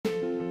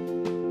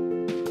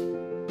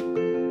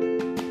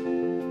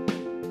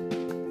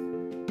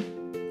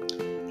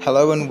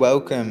Hello and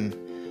welcome.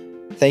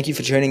 Thank you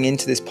for tuning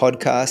into this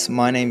podcast.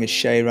 My name is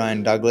Shay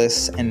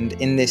Douglas, and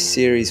in this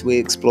series, we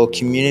explore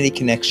community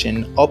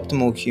connection,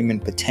 optimal human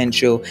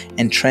potential,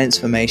 and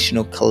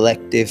transformational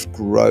collective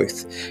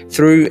growth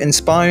through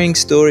inspiring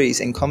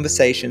stories and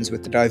conversations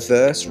with a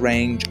diverse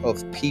range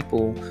of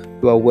people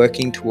who are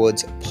working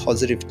towards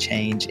positive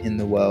change in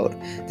the world.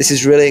 This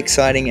is really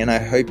exciting, and I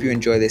hope you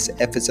enjoy this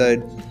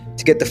episode.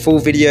 To get the full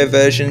video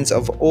versions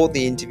of all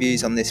the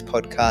interviews on this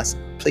podcast,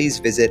 please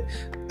visit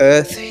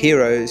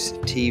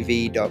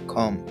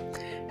earthheroestv.com.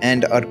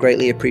 And I'd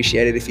greatly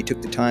appreciate it if you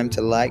took the time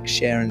to like,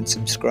 share, and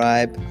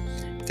subscribe.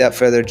 Without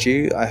further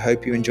ado, I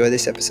hope you enjoy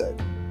this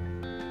episode.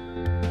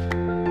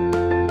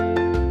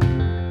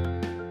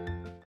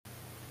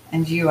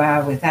 And you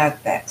are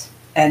without that.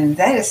 And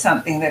that is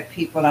something that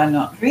people are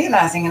not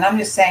realizing. And I'm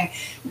just saying,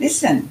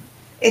 listen,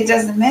 it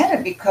doesn't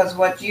matter, because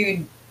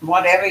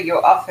whatever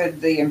you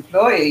offered the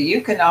employer,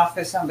 you can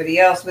offer somebody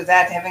else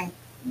without having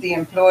the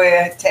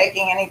employer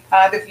taking any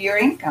part of your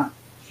income.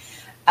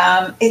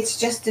 It's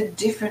just a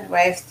different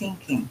way of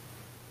thinking.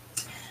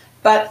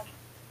 But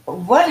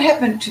what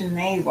happened to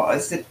me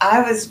was that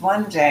I was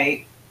one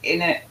day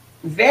in a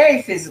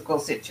very physical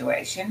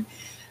situation.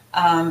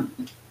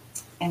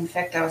 In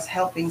fact, I was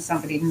helping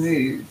somebody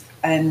move,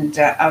 and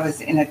I was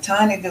in a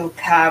tiny little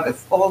car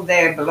with all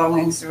their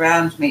belongings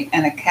around me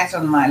and a cat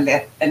on my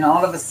lap, and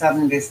all of a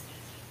sudden this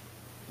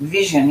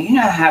vision, you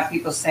know how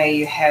people say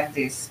you have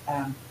this,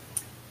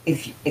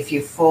 if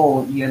you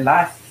fall, your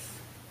life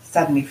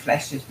suddenly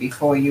flashes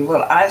before you.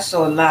 Well, I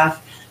saw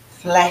life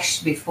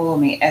flash before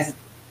me as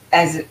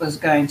it was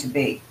going to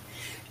be.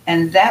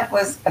 And that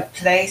was a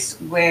place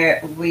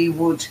where we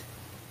would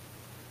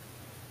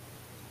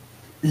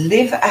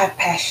live our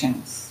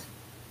passions.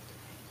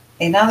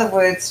 In other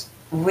words,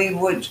 we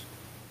would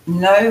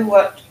know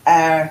what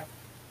our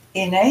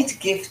innate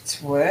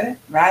gifts were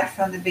right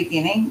from the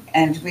beginning,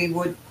 and we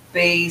would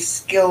be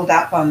skilled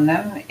up on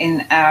them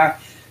in our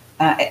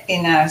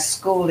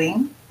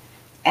schooling,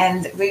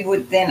 and we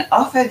would then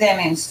offer them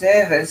in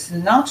service,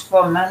 not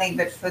for money,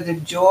 but for the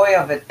joy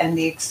of it and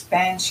the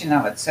expansion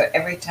of it. So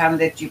every time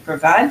that you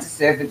provide the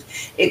service,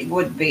 it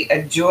would be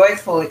a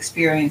joyful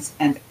experience,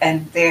 and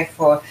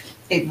therefore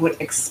it would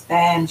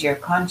expand your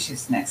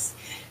consciousness.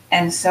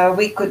 And so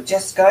we could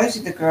just go to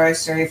the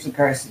grocer, if the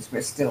grocers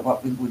were still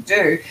what we would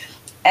do,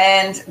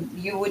 and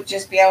you would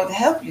just be able to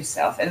help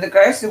yourself. And the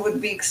grocer would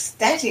be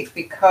ecstatic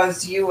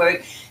because he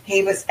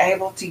was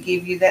able to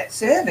give you that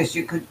service.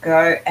 You could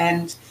go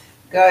and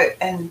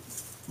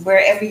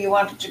wherever you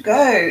wanted to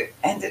go,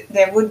 and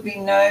there would be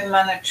no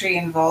monetary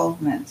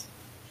involvement,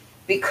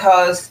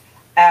 because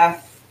our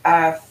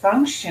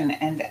function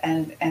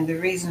and the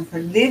reason for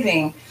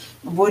living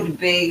would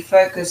be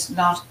focused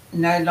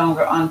no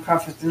longer on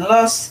profit and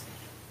loss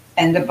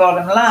and the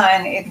bottom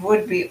line. It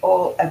would be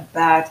all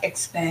about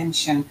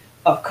expansion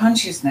of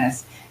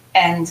consciousness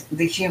and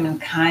the human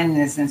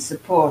kindness and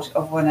support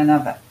of one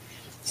another.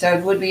 So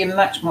it would be a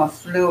much more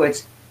fluid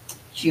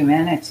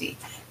humanity.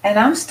 And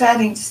I'm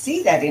starting to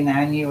see that in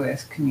our New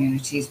Earth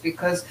communities,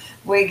 because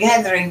we're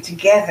gathering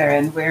together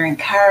and we're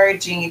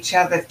encouraging each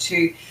other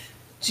to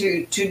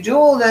do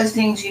all those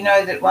things,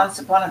 that once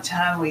upon a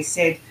time we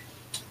said,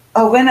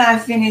 oh, when I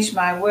finish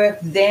my work,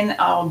 then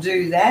I'll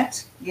do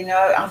that.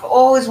 I've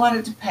always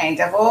wanted to paint.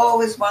 I've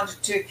always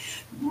wanted to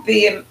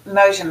be a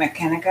motor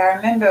mechanic. I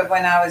remember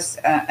when I was,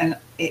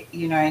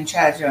 in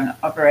charge of an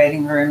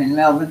operating room in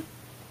Melbourne,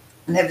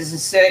 and there was a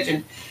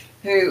surgeon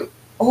who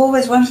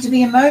always wanted to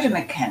be a motor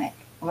mechanic.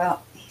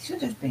 Well, he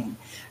should have been.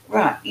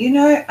 Right.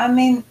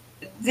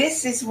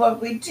 This is what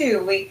we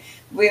do.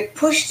 We're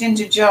pushed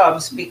into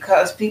jobs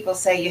because people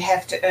say you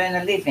have to earn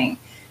a living.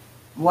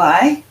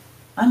 Why?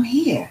 I'm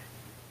here.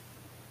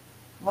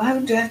 Why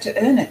would you have to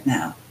earn it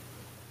now?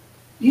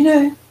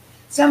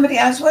 Somebody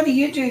asks, what do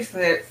you do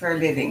for a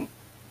living?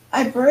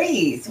 I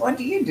breathe. What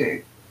do you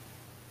do?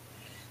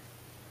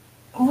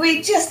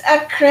 We just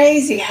are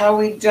crazy how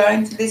we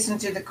don't listen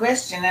to the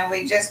question, and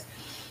we just,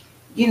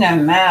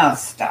 mouth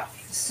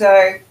stuff.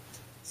 So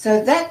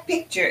that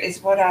picture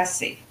is what I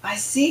see. I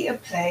see a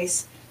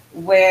place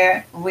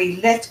where we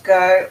let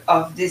go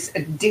of this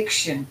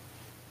addiction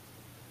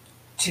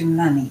to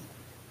money,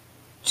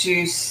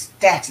 to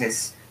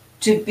status,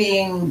 to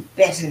being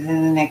better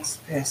than the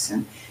next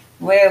person,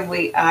 where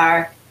we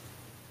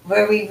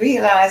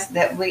realize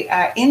that we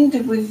are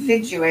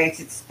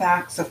individuated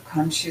sparks of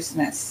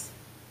consciousness,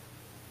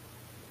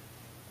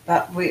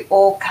 but we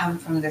all come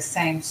from the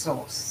same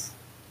source,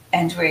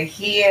 and we're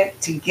here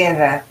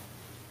together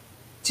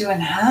to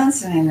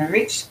enhance and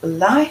enrich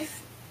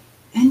life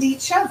and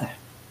each other.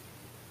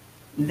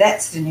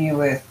 That's the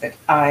New Earth that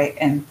I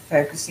am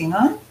focusing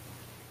on,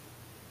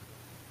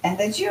 and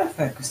that you're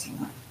focusing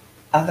on.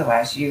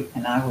 Otherwise, you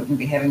and I wouldn't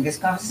be having this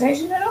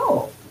conversation at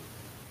all.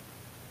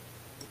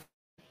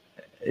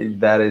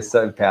 That is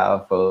so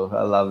powerful.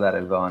 I love that,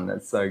 Yvonne.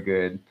 That's so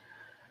good.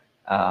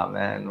 Oh,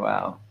 man,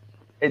 wow.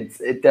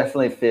 It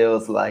definitely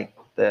feels like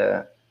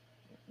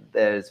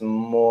there's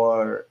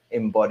more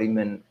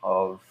embodiment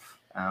of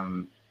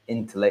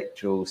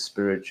intellectual,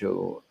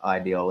 spiritual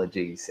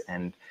ideologies,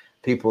 and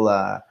people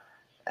are,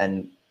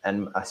 and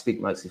I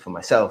speak mostly for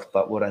myself,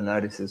 but what I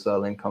notice as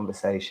well in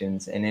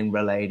conversations and in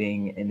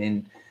relating and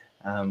in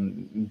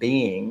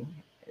being,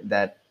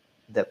 that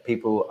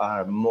people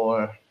are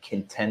more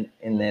content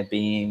in their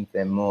being.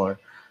 They're more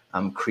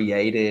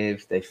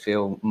creative. They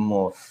feel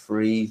more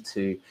free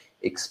to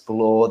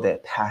explore their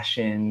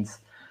passions.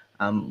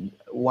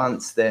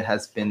 Once there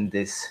has been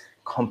this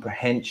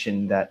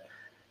comprehension that,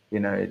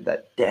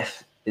 that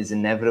death is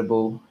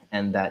inevitable,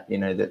 and that,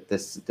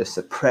 that the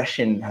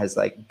suppression has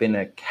like been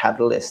a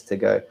catalyst to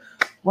go,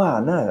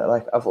 wow, no,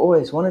 like I've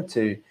always wanted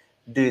to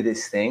do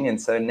this thing.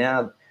 And so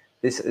now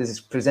this is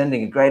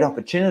presenting a great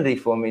opportunity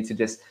for me to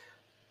just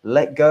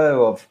let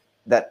go of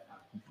that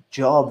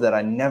job that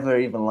I never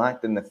even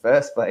liked in the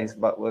first place,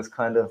 but was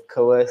kind of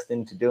coerced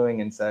into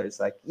doing. And so it's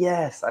like,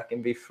 yes, I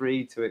can be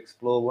free to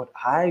explore what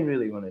I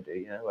really want to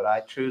do, what I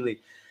truly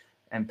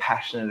am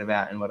passionate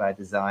about and what I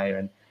desire.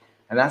 And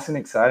that's an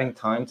exciting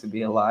time to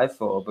be alive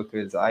for,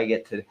 because I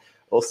get to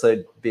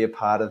also be a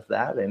part of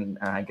that, and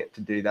I get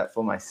to do that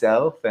for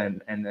myself, and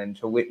then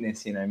to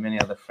witness, many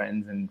other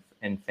friends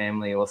and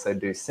family also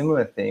do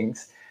similar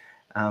things.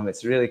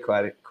 It's really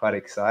quite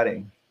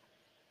exciting.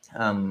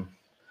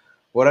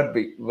 What I'd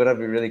be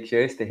really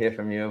curious to hear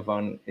from you,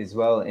 Yvonne, as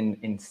well,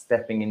 in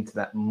stepping into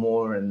that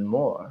more and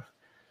more.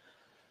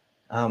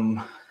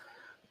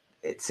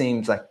 It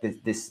seems like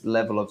this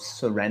level of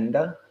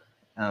surrender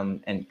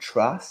and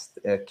trust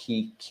are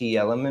key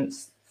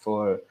elements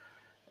for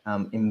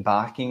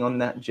embarking on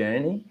that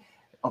journey.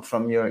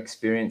 From your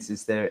experience,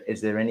 is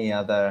there any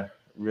other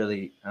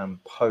really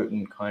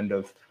potent kind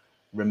of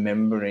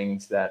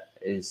rememberings that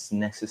is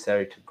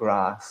necessary to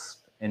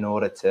grasp in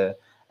order to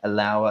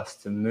allow us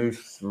to move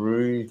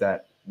through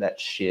that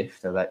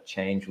shift or that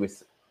change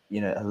with,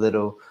 a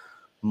little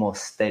more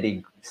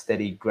steady,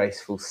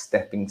 graceful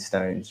stepping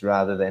stones,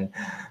 rather than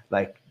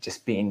like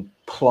just being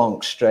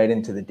plonked straight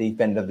into the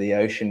deep end of the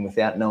ocean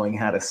without knowing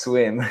how to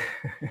swim?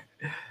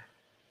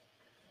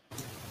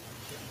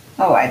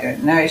 Oh, I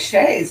don't know,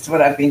 Shay. It's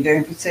what I've been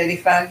doing for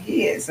 35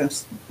 years.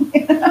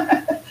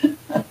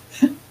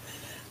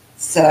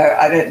 So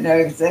I don't know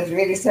if that's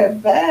really so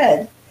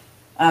bad.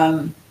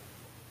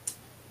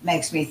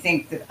 Makes me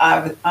think that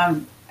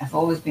I've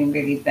always been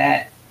really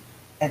bad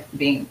at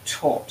being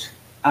taught.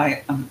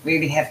 I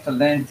really have to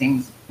learn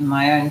things in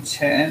my own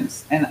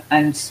terms,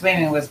 and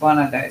swimming was one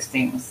of those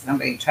things.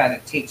 Somebody tried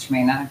to teach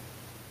me, and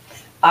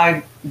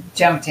I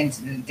jumped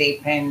into the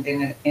deep end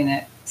in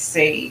a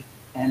sea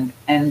and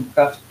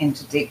got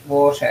into deep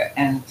water,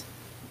 and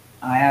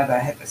I either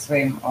had to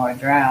swim or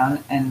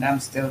drown, and I'm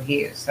still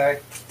here. So,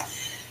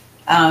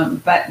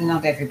 but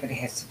not everybody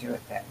has to do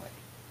it that way.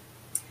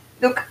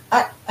 Look,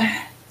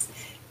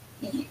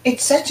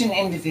 it's such an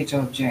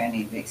individual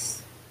journey,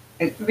 this.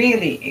 It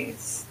really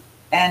is.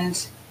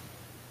 And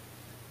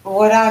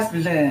what I've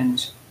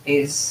learned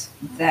is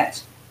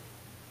that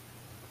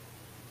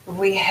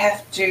we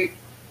have to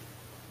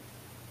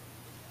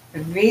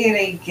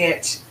really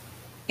get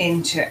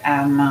into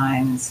our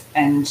minds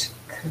and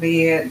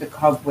clear the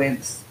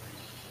cobwebs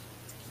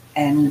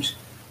and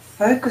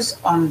focus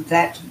on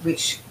that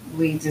which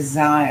we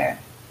desire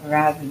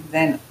rather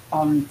than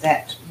on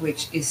that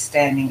which is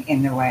standing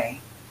in the way.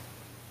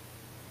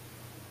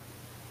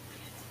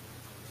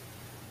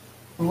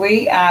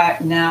 We are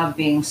now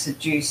being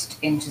seduced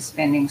into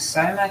spending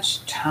so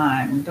much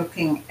time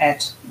looking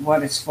at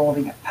what is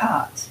falling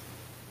apart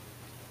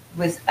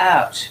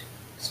without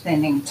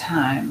spending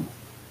time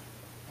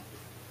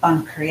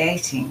on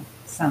creating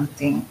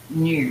something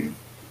new.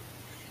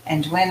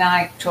 And when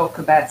I talk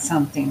about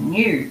something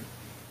new,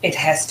 it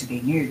has to be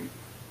new.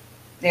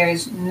 There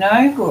is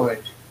no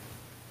good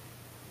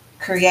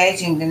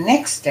creating the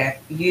next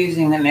step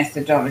using the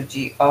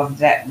methodology of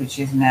that which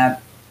is now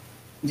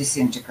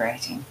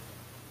disintegrating.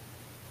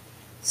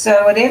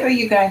 So whatever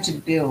you're going to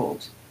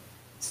build,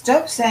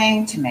 stop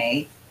saying to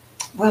me,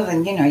 well,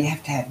 then, you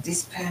have to have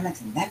this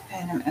permit and that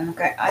permit. And I'm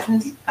going,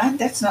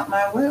 that's not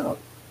my world.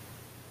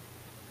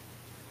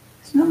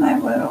 It's not my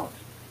world.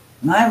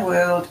 My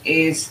world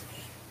is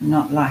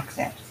not like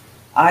that.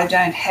 I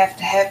don't have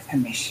to have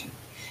permission.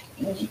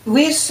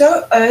 We're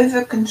so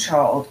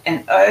over-controlled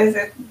and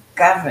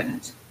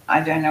over-governed. I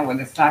don't know what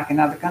it's like in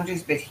other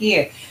countries, but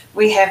here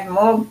we have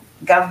more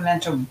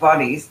governmental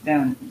bodies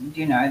than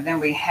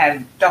we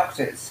have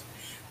doctors.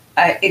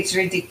 It's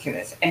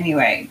ridiculous.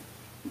 Anyway,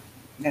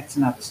 that's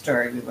another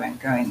story we won't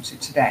go into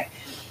today.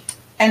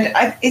 And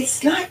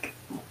it's like,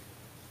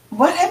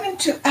 what happened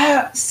to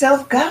our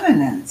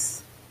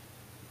self-governance?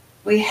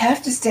 We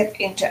have to step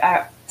into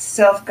our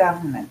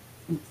self-governance.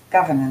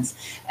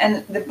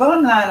 And the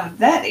bottom line of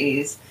that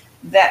is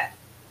that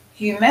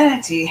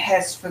humanity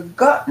has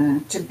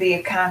forgotten to be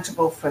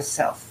accountable for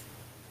self.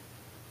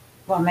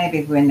 Well,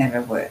 maybe we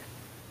never were.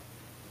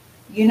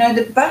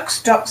 The buck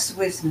stops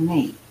with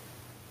me.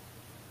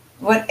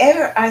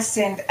 Whatever I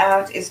send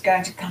out is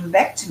going to come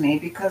back to me,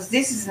 because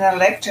this is an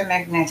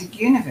electromagnetic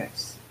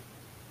universe.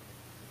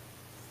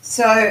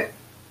 So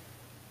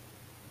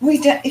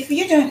If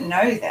you don't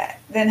know that,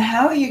 then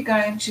how are you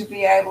going to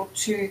be able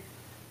to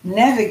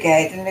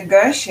navigate and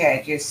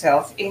negotiate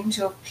yourself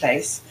into a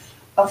place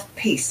of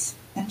peace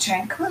and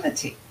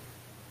tranquility?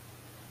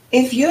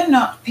 If you're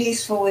not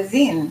peaceful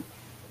within,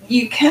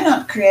 you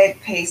cannot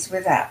create peace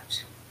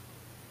without.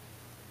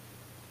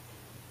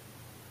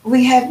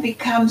 We have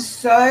become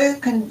so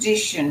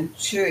conditioned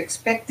to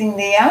expecting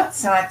the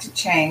outside to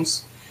change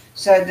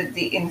so that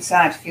the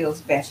inside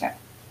feels better.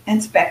 And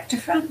it's back to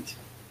front.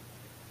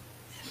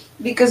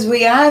 Because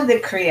we are the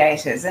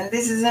creators, and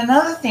this is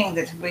another thing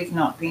that we've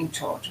not been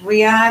taught.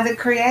 We are the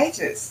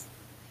creators.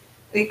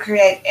 We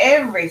create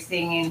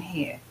everything in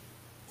here.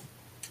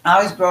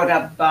 I was brought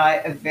up by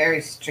a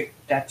very strict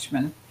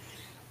Dutchman,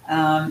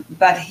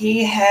 but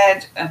he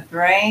had a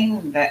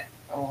brain that,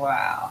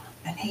 wow.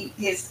 And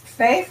his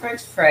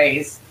favorite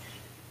phrase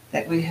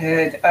that we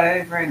heard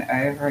over and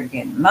over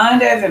again,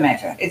 mind over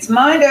matter. It's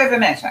mind over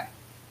matter.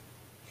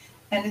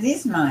 And it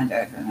is mind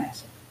over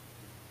matter.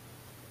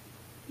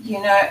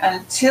 You know,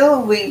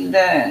 until we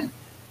learn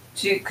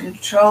to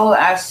control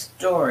our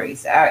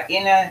stories, our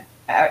inner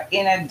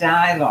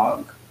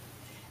dialogue,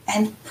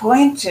 and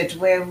point it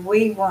where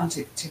we want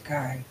it to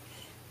go,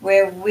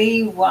 where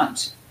we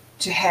want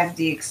to have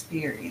the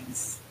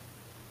experience.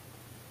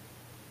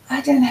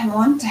 I don't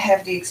want to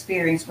have the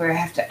experience where I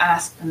have to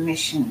ask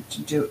permission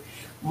to do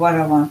what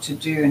I want to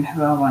do and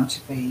who I want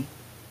to be.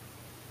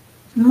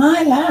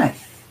 My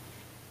life.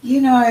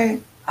 You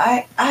know,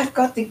 I've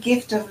got the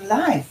gift of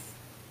life.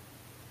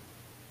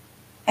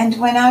 And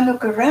when I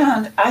look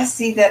around, I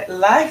see that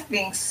life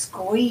being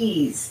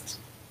squeezed.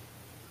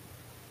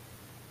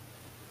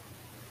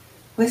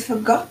 We've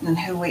forgotten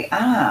who we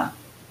are.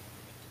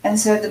 And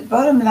so the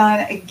bottom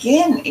line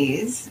again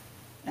is,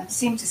 and I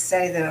seem to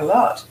say that a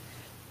lot,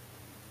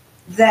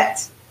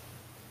 that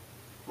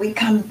we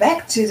come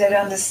back to that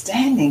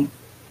understanding.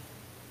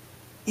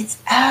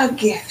 It's our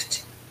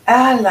gift,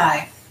 our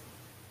life.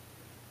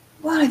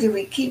 Why do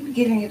we keep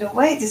giving it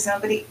away to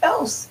somebody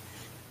else?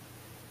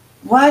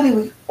 Why do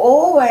we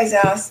always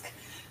ask,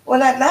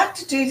 well, I'd like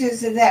to do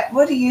this or that.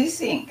 What do you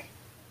think?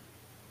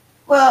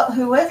 Well,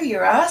 whoever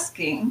you're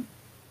asking,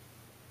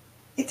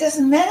 it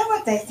doesn't matter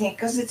what they think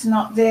because it's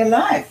not their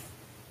life.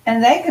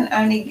 And they can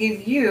only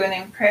give you an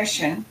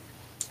impression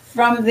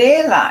from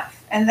their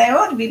life. And they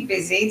ought to be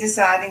busy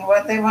deciding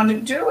what they want to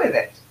do with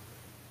it.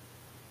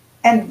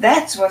 And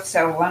that's what's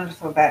so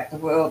wonderful about the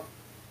world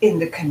in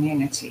the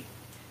community.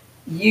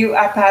 You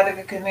are part of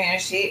a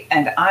community,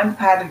 and I'm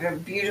part of a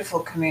beautiful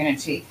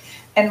community.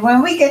 And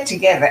when we get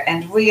together,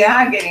 and we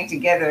are getting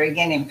together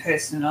again in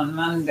person on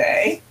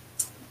Monday,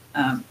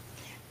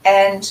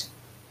 and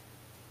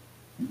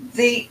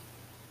the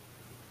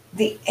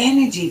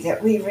energy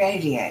that we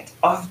radiate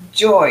of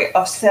joy,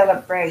 of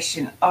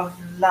celebration,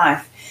 of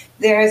life,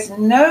 there is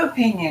no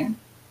opinion.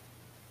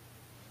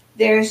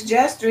 There is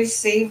just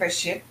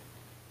receivership.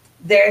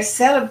 There is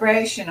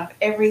celebration of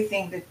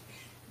everything that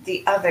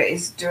the other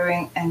is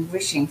doing and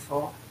wishing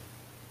for.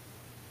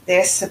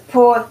 There's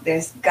support,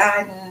 there's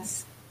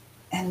guidance,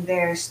 and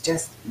there's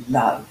just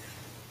love.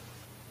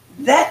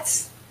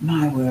 That's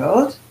my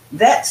world.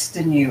 That's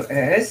the New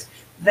Earth.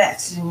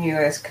 That's the New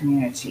Earth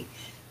community.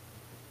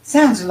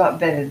 Sounds a lot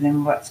better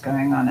than what's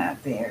going on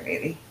out there,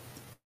 really.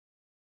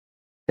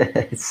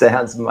 It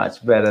sounds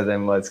much better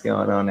than what's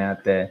going on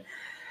out there.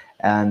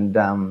 And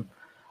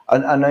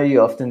I know you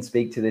often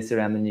speak to this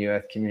around the New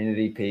Earth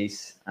community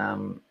piece,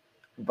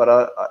 but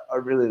I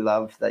really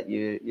love that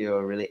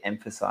you're really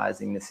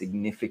emphasizing the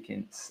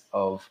significance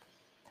of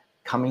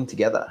coming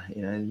together,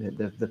 you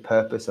know, the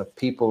purpose of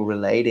people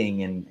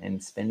relating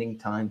and spending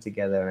time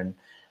together and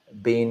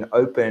being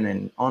open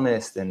and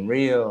honest and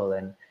real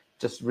and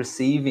just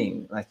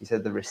receiving, like you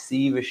said, the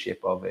receivership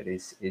of it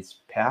is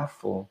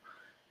powerful.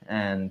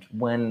 And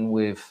when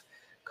we've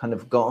kind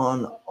of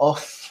gone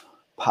off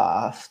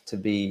path to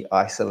be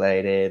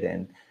isolated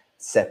and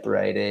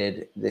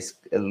separated, this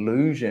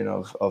illusion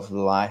of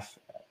life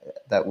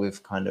that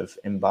we've kind of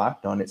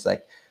embarked on, it's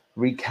like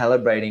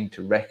recalibrating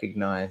to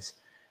recognize,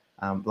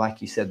 like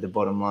you said, the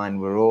bottom line,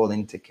 we're all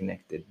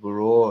interconnected,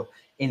 we're all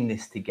in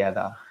this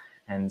together.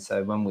 And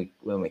so when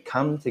we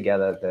come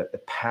together, the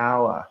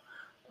power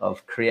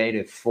of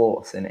creative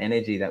force and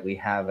energy that we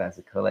have as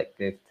a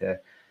collective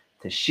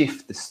to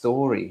shift the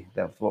story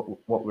of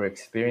what we're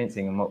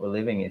experiencing and what we're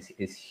living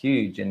is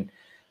huge. And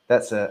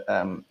that's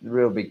a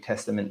real big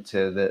testament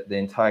to the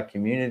entire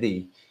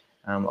community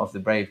of the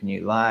Brave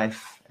New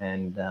Life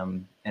and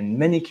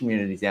many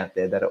communities out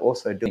there that are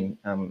also doing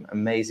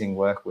amazing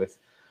work with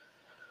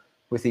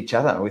each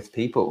other, with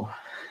people.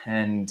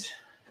 And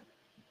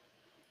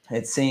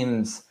it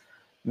seems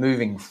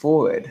moving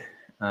forward,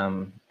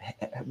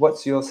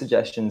 what's your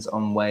suggestions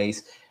on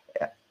ways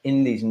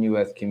in these New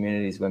Earth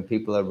communities when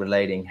people are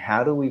relating,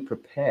 how do we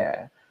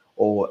prepare?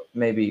 Or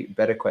maybe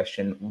better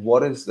question,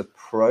 what is the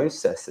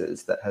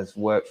processes that has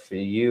worked for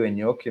you and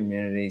your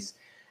communities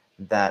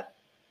that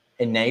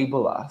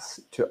enable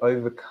us to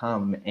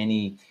overcome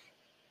any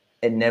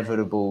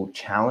inevitable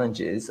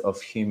challenges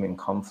of human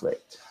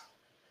conflict?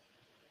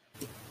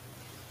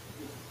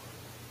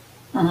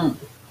 Mm-hmm.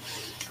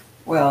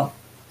 Well,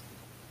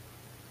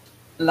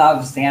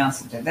 love's the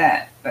answer to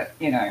that, but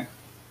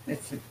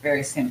it's a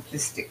very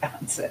simplistic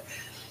answer.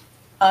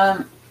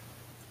 Don't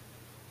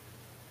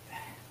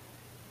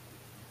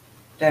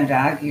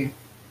argue,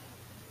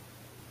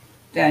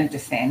 don't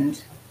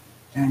defend,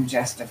 don't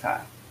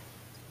justify.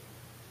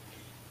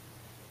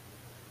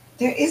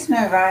 There is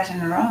no right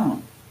and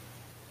wrong.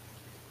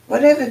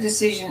 Whatever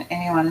decision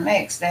anyone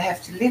makes, they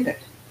have to live it.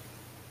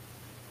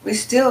 We're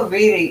still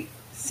really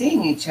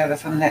seeing each other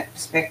from that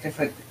perspective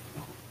of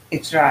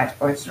it's right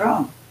or it's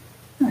wrong.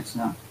 No, it's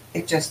not.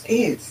 It just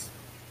is.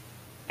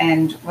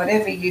 And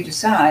whatever you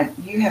decide,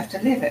 you have to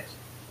live it.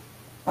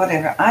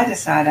 Whatever I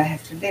decide, I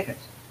have to live it.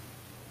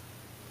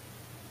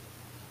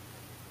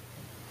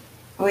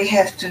 We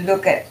have to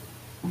look at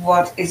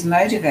what is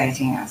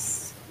motivating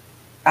us.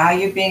 Are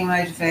you being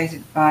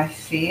motivated by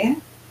fear?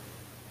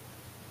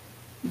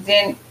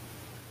 Then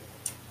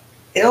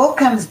it all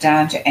comes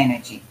down to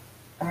energy.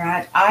 All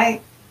right?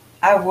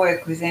 I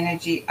work with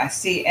energy. I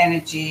see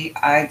energy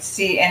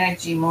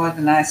more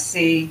than I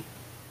see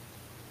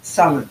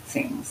solid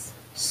things.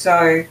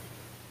 So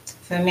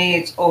for me,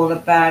 it's all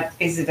about,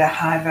 is it a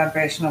high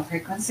vibrational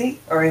frequency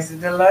or is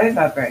it a low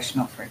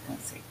vibrational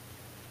frequency?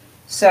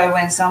 So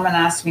when someone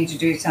asks me to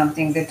do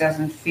something that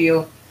doesn't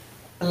feel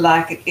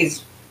like it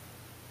is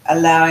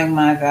allowing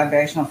my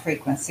vibrational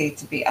frequency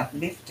to be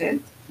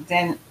uplifted,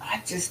 then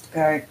I just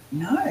go,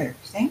 no,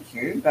 thank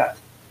you, but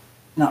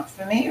not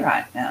for me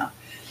right now.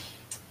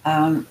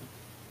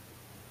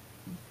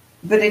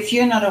 But if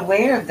you're not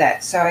aware of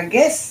that, so I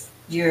guess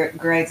your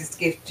greatest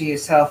gift to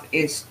yourself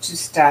is to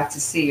start to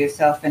see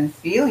yourself and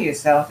feel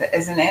yourself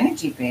as an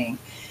energy being.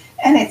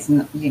 And it's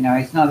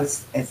not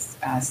as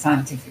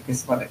scientific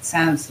as what it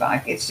sounds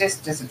like. It's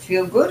just, does it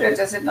feel good or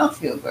does it not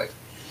feel good?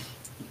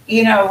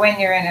 When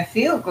you're in a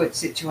feel-good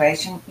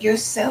situation, your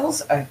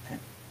cells open.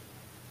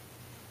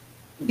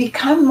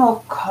 Become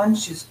more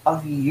conscious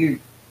of you.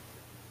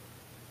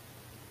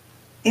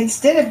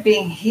 Instead of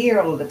being here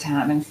all the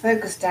time and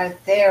focused out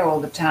there all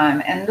the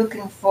time and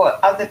looking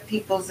for other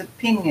people's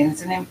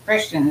opinions and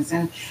impressions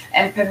and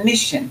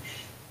permission,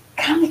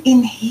 come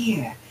in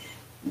here.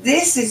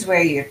 This is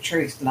where your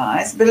truth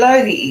lies,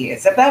 below the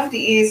ears. Above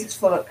the ears, it's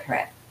full of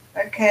crap,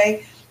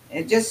 okay?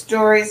 Just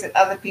stories that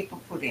other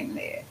people put in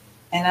there.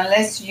 And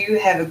unless you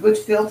have a good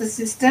filter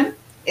system,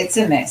 it's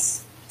a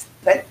mess.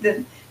 But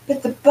the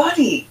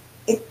body,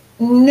 it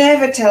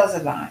never tells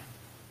a lie.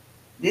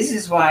 This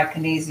is why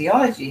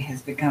kinesiology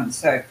has become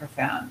so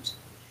profound,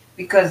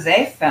 because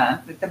they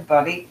found that the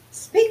body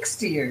speaks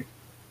to you.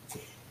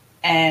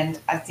 And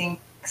I think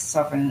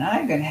Sovereign and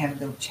I are going to have a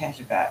little chat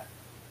about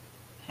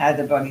how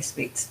the body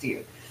speaks to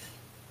you.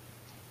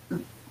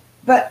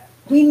 But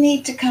we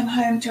need to come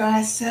home to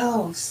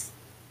ourselves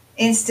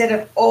instead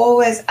of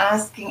always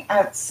asking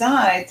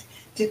outside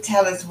to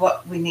tell us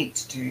what we need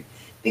to do,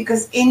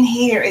 because in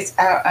here is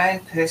our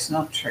own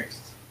personal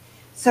truth.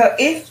 So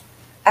if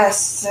our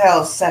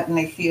cells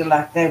suddenly feel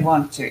like they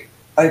want to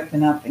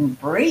open up and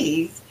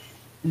breathe,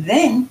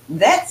 then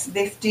that's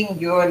lifting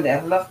your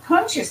level of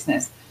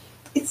consciousness.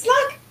 It's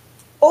like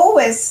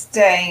always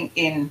staying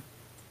in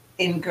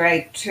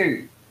grade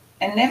 2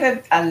 and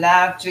never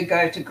allowed to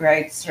go to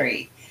grade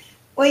 3.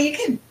 Well, you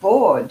get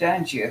bored,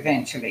 don't you,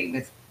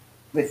 eventually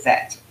with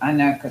that? I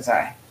know, because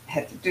I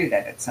had to do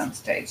that at some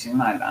stage in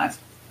my life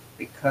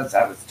because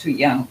I was too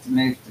young to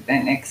move to the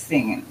next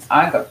thing, and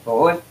I got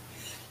bored.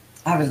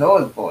 I was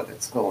always bored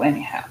at school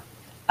anyhow.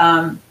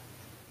 I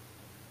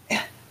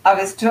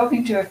was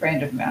talking to a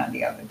friend of mine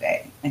the other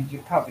day, and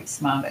you probably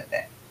smiled at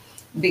that,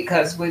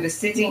 because we were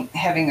sitting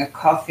having a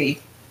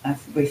coffee.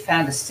 We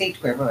found a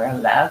seat where we were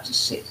allowed to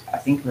sit. I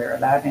think we were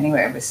allowed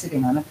anyway. We're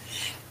sitting on it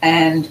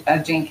and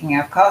drinking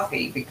our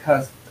coffee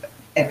because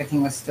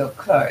everything was still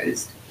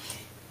closed,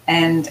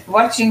 and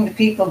watching the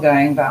people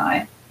going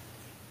by.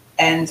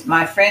 And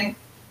my friend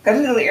got a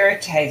little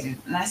irritated,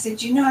 and I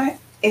said,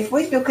 if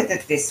we look at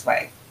it this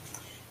way,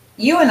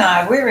 you and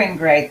I, we're in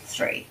grade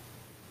 3.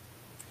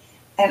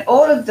 And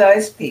all of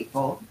those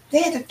people,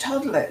 they're the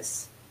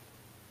toddlers.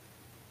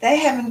 They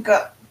haven't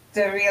got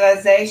the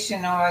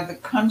realization or the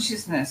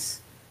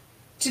consciousness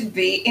to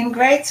be in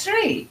grade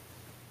 3.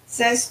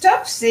 So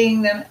stop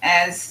seeing them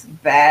as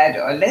bad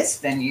or less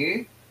than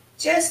you.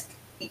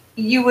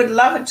 You would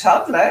love a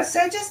toddler,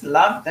 so just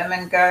love them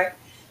and go,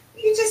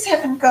 you just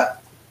haven't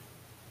got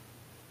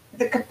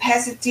the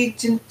capacity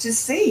to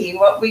see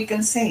what we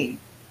can see.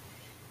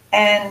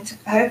 And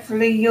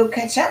hopefully you'll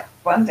catch up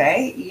one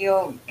day.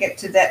 You'll get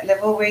to that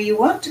level where you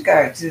want to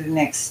go to the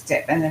next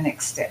step and the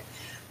next step.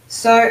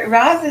 So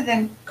rather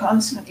than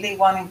constantly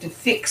wanting to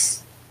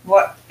fix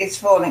what is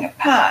falling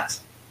apart,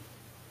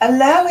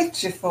 allow it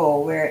to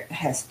fall where it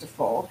has to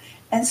fall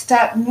and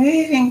start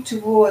moving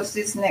towards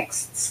this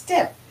next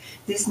step,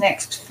 this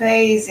next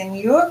phase in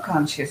your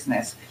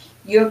consciousness,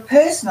 your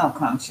personal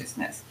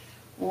consciousness.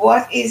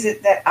 What is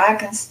it that I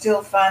can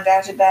still find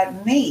out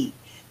about me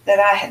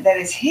that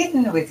is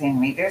hidden within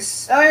me? There's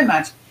so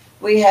much.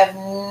 We have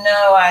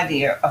no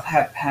idea of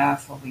how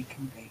powerful we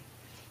can be.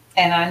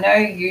 And I know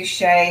you,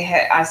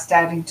 Shay, are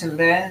starting to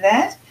learn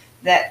that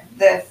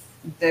the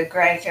the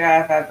greater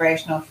our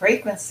vibrational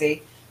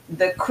frequency,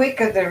 the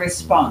quicker the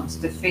response,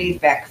 the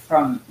feedback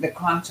from the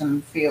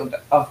quantum field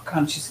of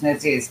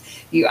consciousness is.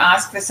 You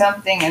ask for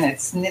something and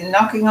it's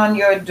knocking on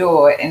your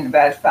door in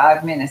about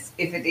 5 minutes,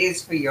 if it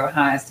is for your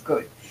highest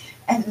good.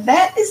 And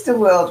that is the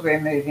world we're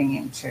moving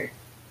into.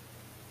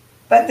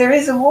 But there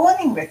is a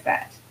warning with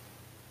that,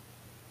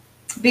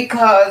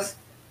 because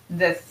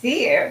the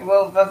fear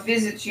will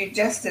visit you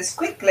just as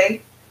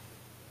quickly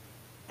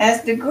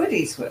as the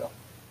goodies will.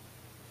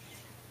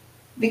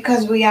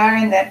 Because we are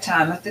in that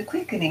time of the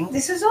quickening.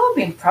 This has all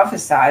been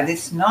prophesied.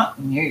 It's not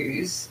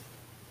news.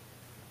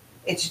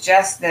 It's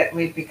just that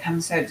we've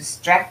become so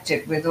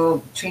distracted with all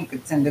the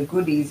trinkets and the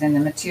goodies and the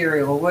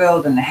material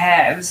world and the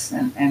haves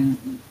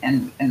and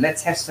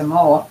let's have some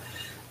more,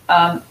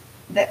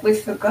 that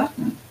we've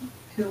forgotten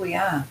who we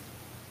are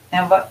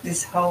and what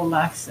this whole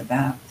life's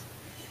about.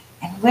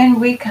 And when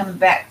we come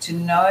back to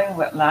knowing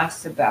what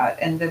life's about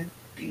and the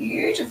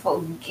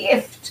beautiful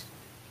gift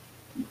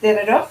that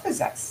it offers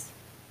us,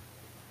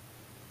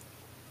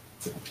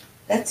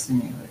 that's the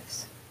new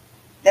earth.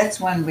 That's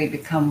when we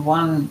become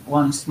one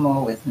once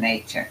more with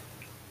nature.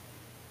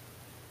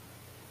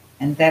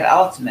 And that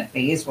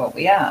ultimately is what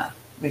we are.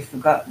 We've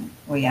forgotten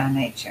we are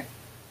nature.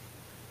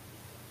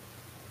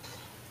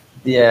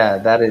 Yeah,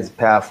 that is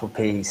powerful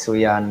piece.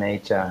 We are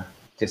nature.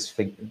 Just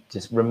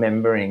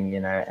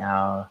remembering,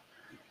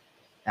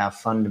 our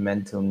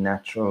fundamental,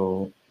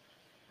 natural,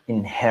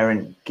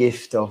 inherent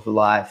gift of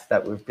life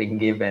that we've been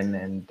given,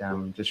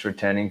 and just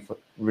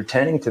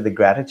returning to the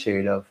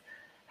gratitude of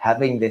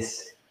having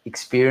this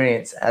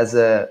experience as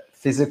a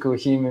physical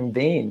human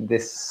being.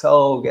 This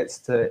soul gets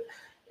to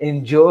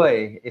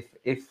enjoy,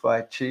 if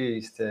I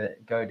choose to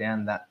go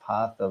down that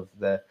path of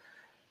the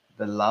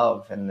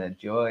love and the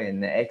joy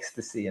and the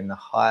ecstasy and the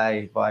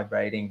high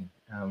vibrating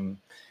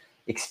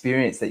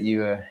experience that you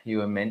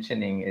were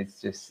mentioning.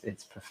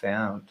 It's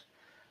profound.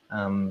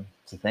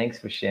 So thanks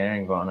for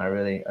sharing, Yvonne. I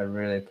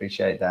really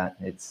appreciate that.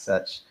 It's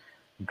such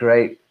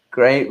great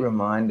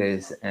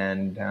reminders.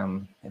 And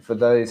for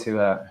those who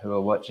are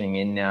watching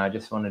in now, I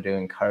just wanted to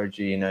encourage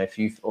you, if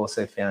you've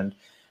also found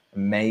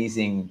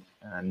amazing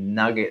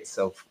nuggets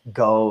of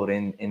gold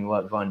in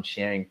what Yvonne's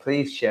sharing,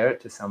 please share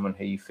it to someone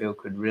who you feel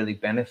could really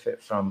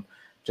benefit from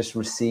just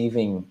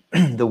receiving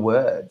the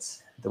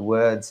words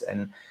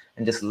and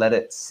just let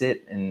it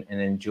sit and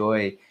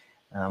enjoy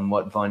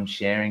what Yvonne's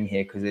sharing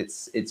here, because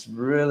it's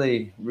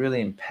really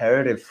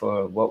imperative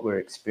for what we're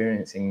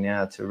experiencing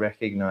now to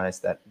recognize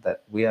that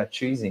we are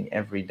choosing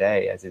every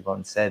day, as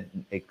Yvonne said,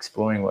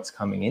 exploring what's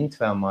coming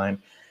into our mind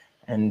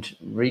and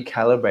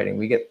recalibrating.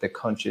 We get the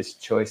conscious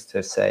choice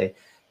to say,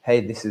 hey,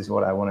 this is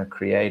what I want to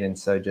create. And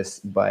so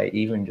just by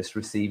even just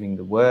receiving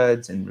the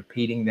words and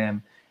repeating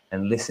them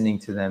and listening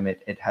to them,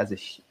 it has a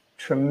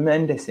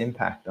tremendous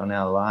impact on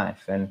our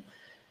life. And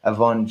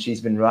Yvonne,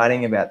 she's been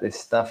writing about this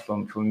stuff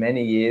for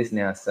many years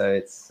now, so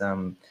it's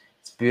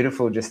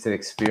beautiful just to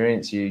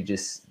experience you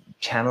just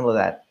channel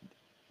that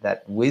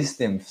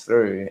wisdom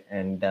through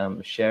and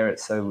share it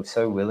so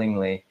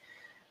willingly.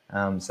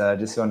 So I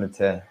just wanted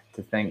to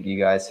thank you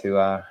guys who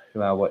are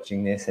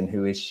watching this and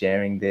who is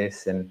sharing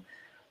this. And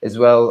as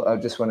well, I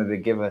just wanted to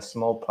give a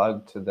small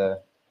plug to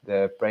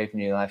the Brave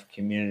New Life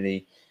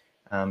community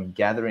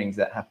gatherings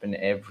that happen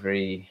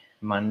every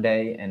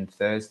Monday and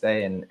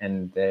Thursday,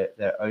 and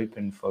they're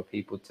open for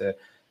people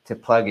to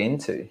plug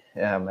into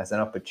as an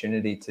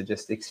opportunity to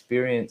just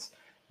experience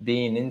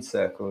being in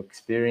circle,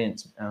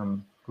 experience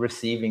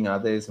receiving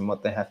others and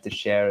what they have to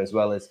share, as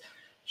well as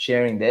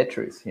sharing their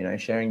truth,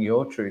 sharing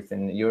your truth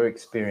and your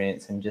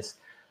experience, and just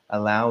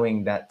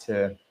allowing that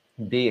to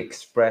be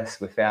expressed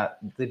without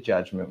the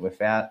judgment,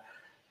 without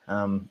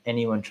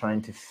anyone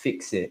trying to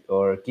fix it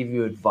or give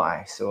you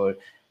advice or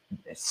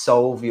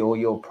solve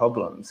your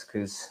problems.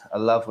 Because I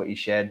love what you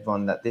shared,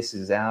 Von, that this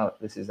is up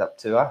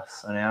to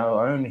us on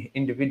our own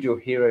individual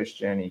hero's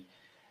journey,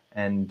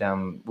 and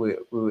we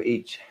will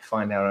each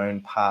find our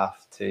own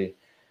path to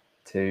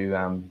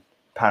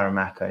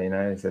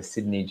Paramaca. It's a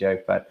Sydney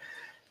joke, but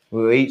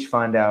we'll each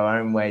find our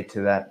own way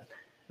to that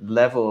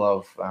level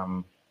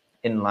of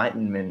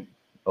enlightenment,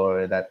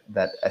 or that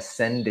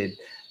ascended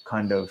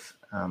kind of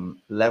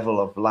level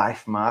of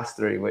life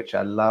mastery, which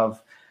I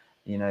love.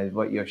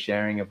 What you're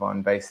sharing,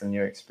 Yvonne, based on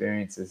your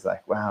experiences,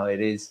 like, wow,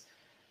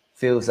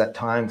 feels at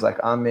times like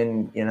I'm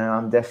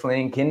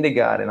definitely in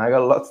kindergarten. I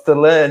got lots to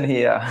learn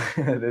here.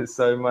 There's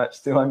so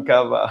much to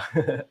uncover.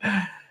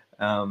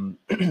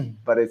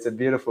 But it's a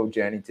beautiful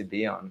journey to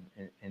be on,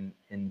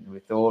 in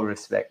with all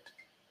respect.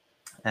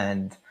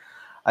 And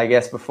I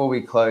guess before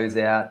we close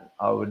out,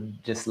 I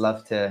would just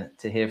love to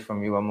hear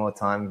from you one more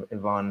time,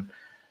 Yvonne.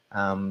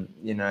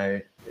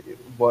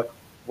 What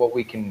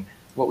we can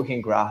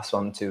grasp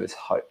onto is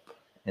hope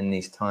in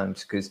these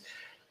times, because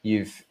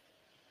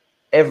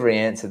every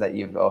answer that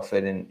you've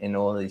offered in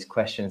all these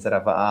questions that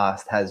I've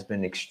asked has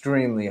been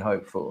extremely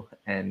hopeful.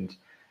 And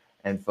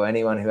for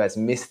anyone who has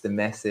missed the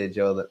message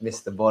or that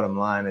missed the bottom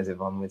line, as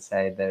Yvonne would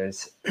say,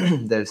 there's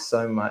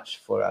so much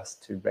for us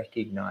to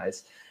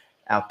recognize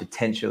our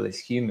potential as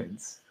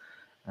humans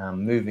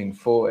moving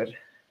forward.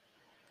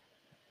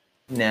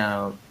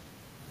 Now,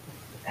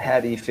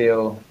 how do you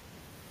feel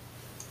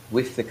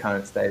with the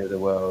current state of the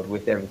world,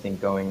 with everything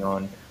going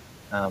on,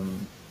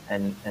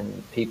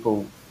 and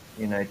people,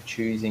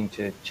 choosing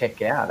to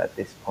check out at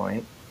this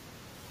point?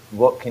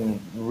 What can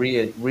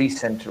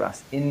recenter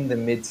us in the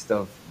midst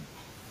of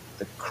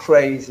the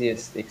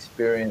craziest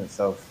experience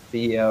of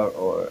fear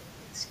or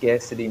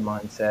scarcity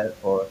mindset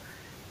or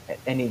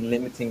any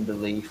limiting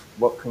belief?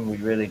 What can we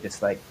really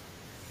just like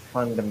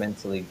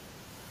fundamentally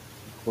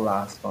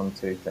grasp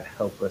onto to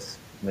help us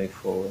move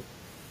forward?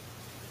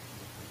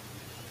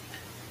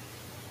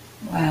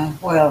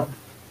 Well,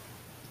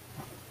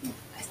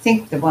 I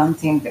think the one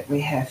thing that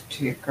we have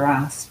to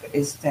grasp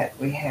is that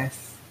we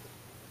have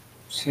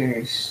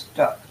to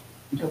stop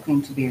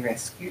looking to be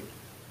rescued.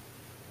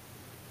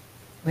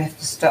 We have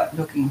to stop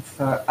looking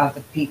for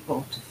other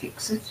people to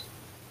fix it.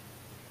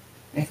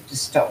 We have to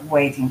stop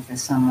waiting for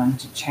someone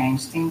to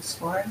change things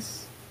for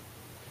us.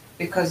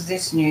 Because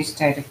this new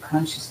state of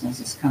consciousness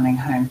is coming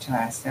home to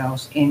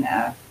ourselves in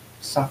our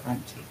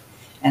sovereignty.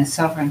 And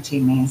sovereignty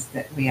means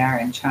that we are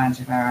in charge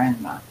of our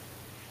own life.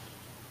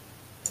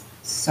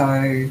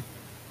 So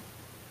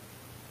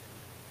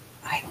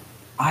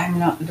I'm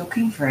not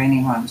looking for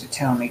anyone to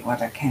tell me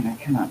what I can and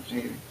cannot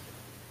do.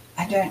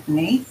 I don't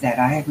need that.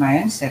 I have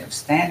my own set of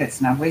standards,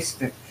 and I wish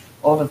that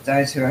all of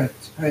those who are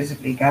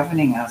supposedly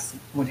governing us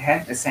would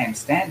have the same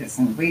standards,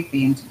 and we'd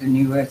be into the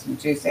new earth in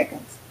 2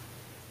 seconds.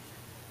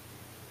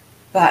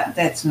 But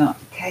that's not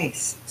the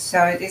case.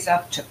 So it is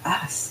up to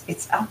us.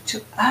 It's up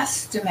to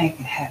us to make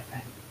it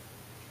happen,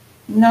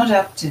 not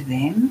up to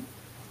them.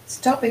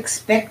 Stop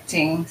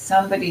expecting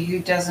somebody who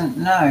doesn't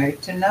know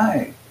to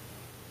know.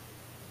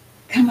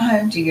 Come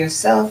home to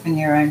yourself and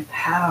your own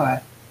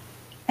power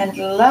and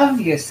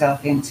love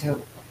yourself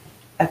into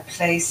a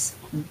place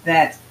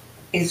that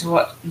is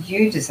what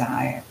you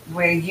desire,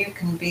 where you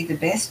can be the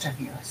best of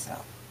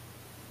yourself.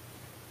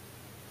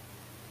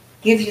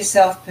 Give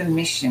yourself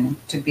permission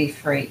to be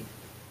free.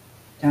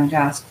 Don't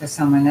ask for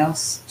someone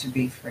else to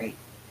be free.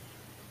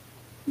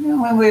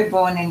 When we're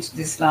born into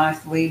this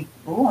life, we're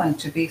born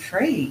to be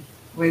free.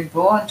 We're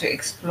born to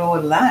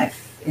explore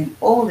life in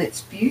all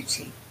its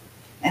beauty.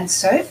 And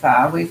so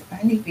far, we've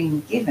only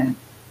been given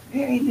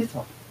very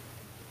little.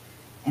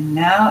 And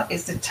now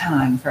is the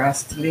time for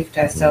us to lift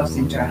ourselves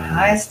into a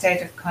higher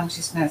state of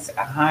consciousness,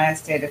 a higher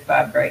state of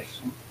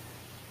vibration,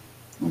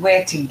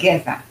 where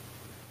together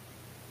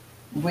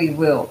we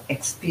will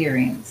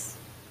experience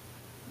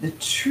the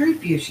true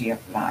beauty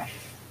of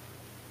life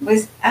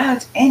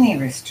without any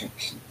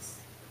restrictions.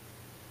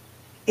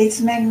 It's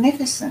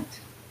magnificent.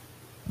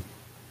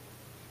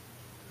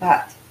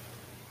 But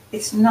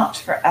it's not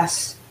for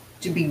us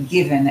to be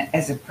given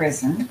as a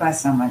present by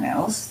someone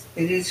else.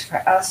 It is for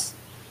us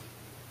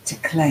to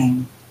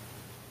claim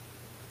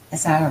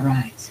as our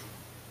right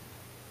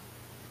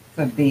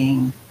for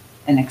being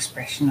an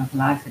expression of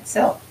life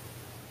itself.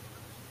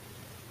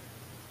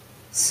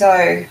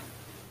 So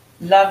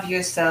love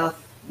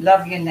yourself,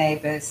 love your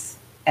neighbors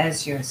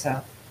as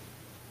yourself.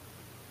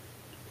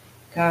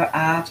 Go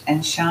out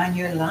and shine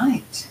your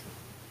light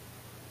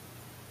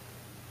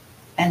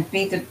and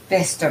be the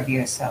best of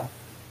yourself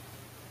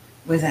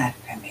without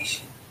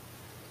permission.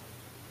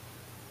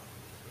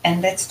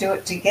 And let's do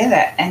it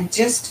together. And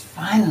just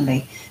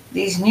finally,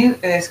 these new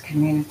earth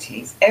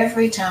communities,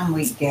 every time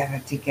we gather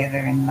together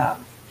in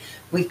love,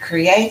 we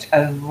create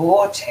a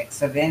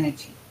vortex of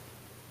energy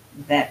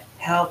that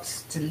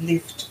helps to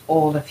lift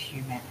all of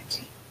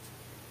humanity.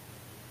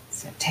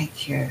 So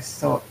take your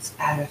thoughts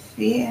out of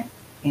fear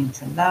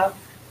into love,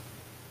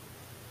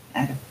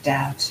 out of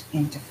doubt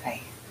into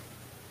faith.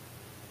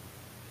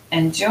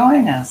 And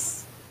join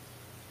us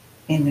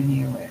in the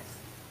new earth.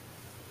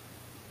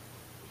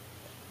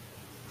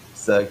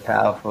 So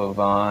powerful,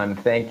 Yvonne.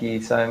 Thank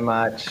you so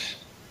much.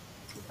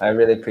 I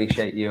really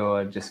appreciate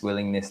your just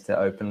willingness to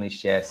openly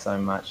share so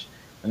much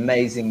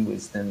amazing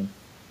wisdom.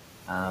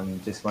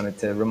 Just wanted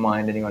to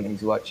remind anyone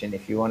who's watching,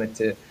 if you wanted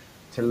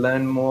to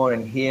learn more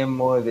and hear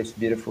more of this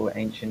beautiful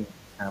ancient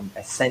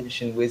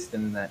Ascension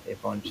Wisdom that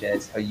Yvonne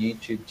shares, her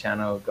YouTube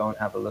channel, go and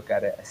have a look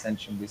at it,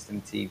 Ascension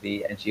Wisdom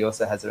TV. And she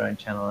also has her own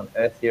channel on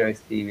Earth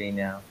Heroes TV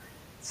now.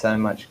 So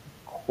much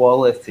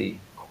quality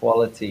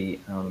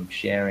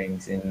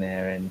sharings in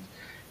there, and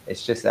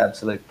it's just an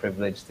absolute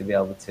privilege to be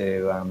able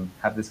to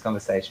have this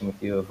conversation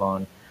with you,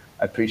 Yvonne.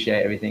 I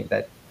appreciate everything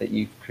that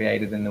you've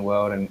created in the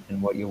world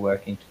and what you're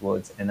working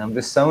towards, and I'm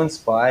just so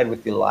inspired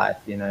with your life.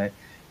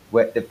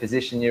 What the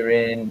position you're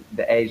in,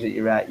 the age that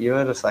you're at,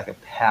 you're just like a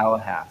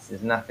powerhouse.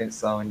 There's nothing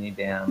slowing you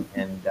down,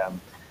 and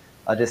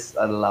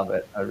I love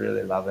it. I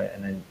really love it,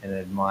 and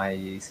admire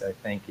you. So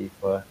thank you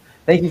for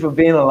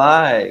being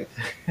alive.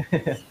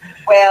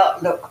 Well,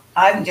 look,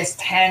 I'm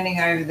just handing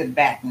over the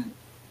baton,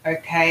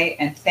 okay?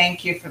 And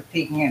thank you for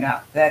picking it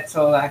up. That's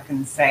all I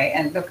can say.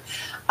 And look,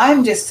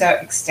 I'm just so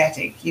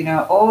ecstatic.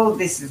 All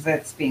this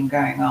that's been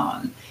going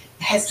on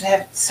has to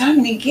have so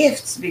many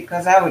gifts,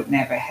 because I would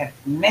never have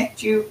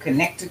met you,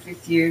 connected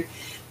with you.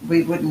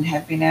 We wouldn't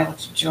have been able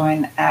to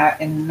join our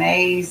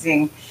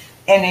amazing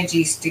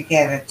energies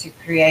together to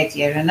create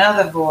yet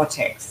another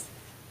vortex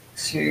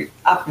to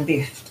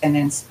uplift and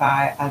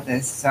inspire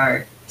others.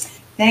 So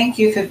thank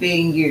you for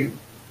being you.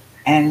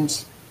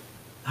 And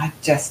I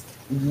just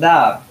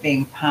love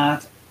being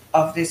part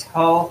of this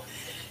whole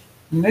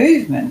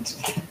movement,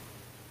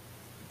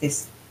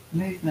 this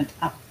movement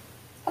up.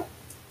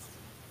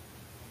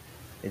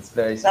 It's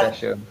very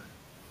special.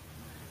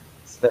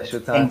 Special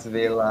time to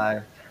be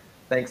alive.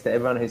 Thanks to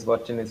everyone who's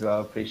watching as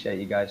well. Appreciate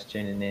you guys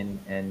tuning in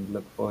and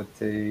look forward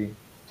to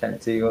chatting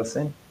to you all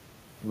soon.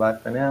 Bye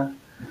for now.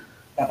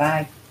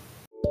 Bye-bye.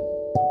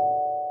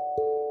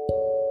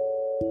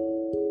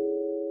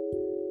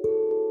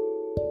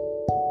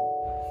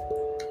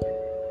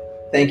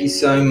 Thank you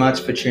so much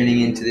for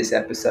tuning into this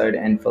episode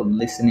and for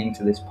listening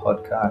to this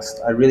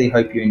podcast. I really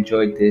hope you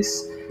enjoyed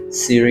this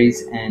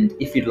series, and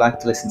if you'd like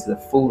to listen to the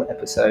full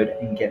episode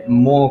and get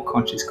more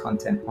conscious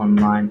content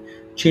online,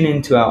 tune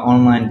into our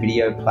online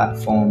video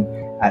platform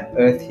at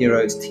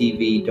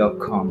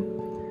earthheroestv.com.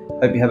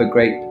 Hope you have a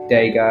great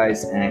day,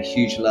 guys, and a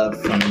huge love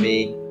from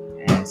me,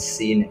 and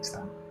see you next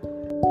time.